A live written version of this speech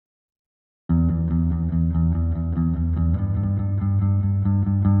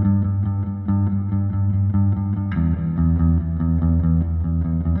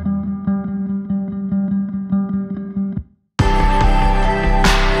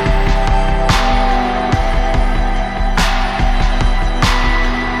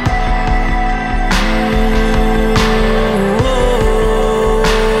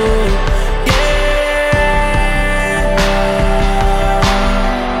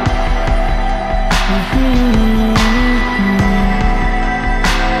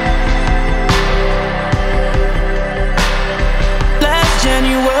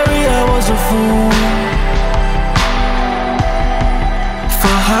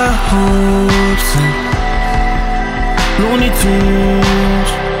high hopes and Looney Tunes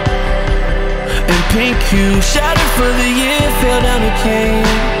and pink hues. Shattered for the year, fell down again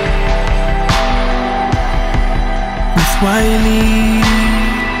with Wiley.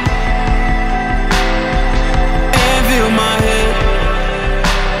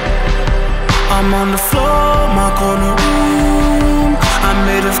 I'm on the floor, my corner room. I'm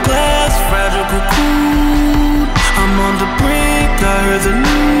made of glass, fragile cocoon. I'm on the brink, I heard the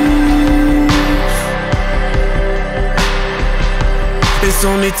news. It's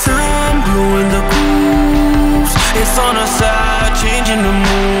only time, blue in the grooves. It's on our side, changing the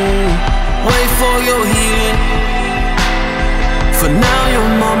mood. Wait for your healing. For now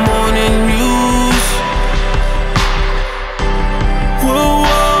you're my morning news. We're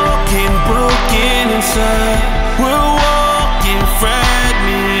walking broken inside. We're walking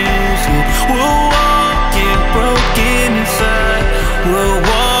fragments. We're walking broken inside. We're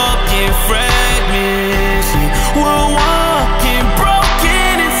walking fragments. We're walking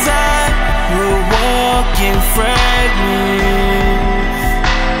broken inside. We're walking fragments.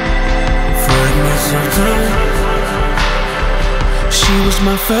 Fragments of time. She was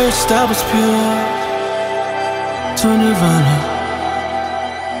my first, I was pure to Nirvana.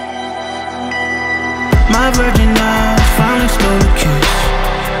 My virgin eyes finally stole a kiss.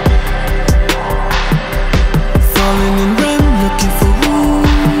 Falling in REM, looking for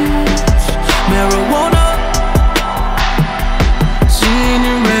roots. Marijuana, seeing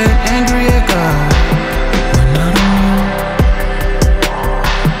in red, angry at God when not alone.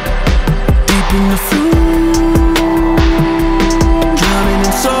 Deep in the fume, drowning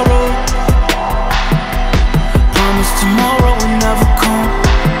in sorrow. Promise tomorrow will never come.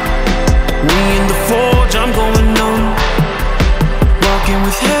 We in the forge, I'm going numb. Walking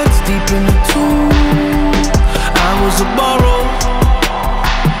with heads deep in the tomb. I was a borrow.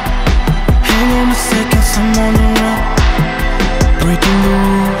 Hang on a second, I'm on the run. Breaking the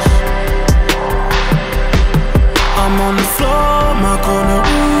rules. I'm on the floor, my corner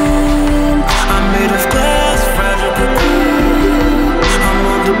room. I'm made of glass, fragile cocoon. I'm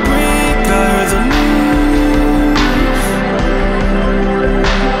on the brink, I heard the news.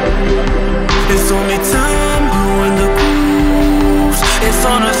 It's only time, blue in the grooves. It's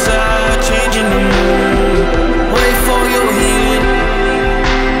on our side, changing the mood. Wait for your healing.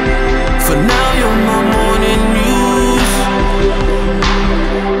 For now you're my morning news.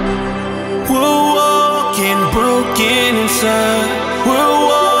 We're walking broken inside. We're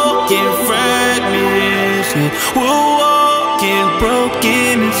walking fragments. We're walking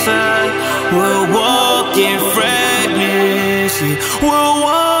broken inside. We're walking fragments. We're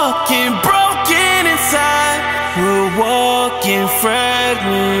walking broken inside. We're walking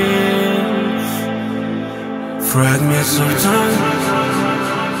fragments. Fragments of time.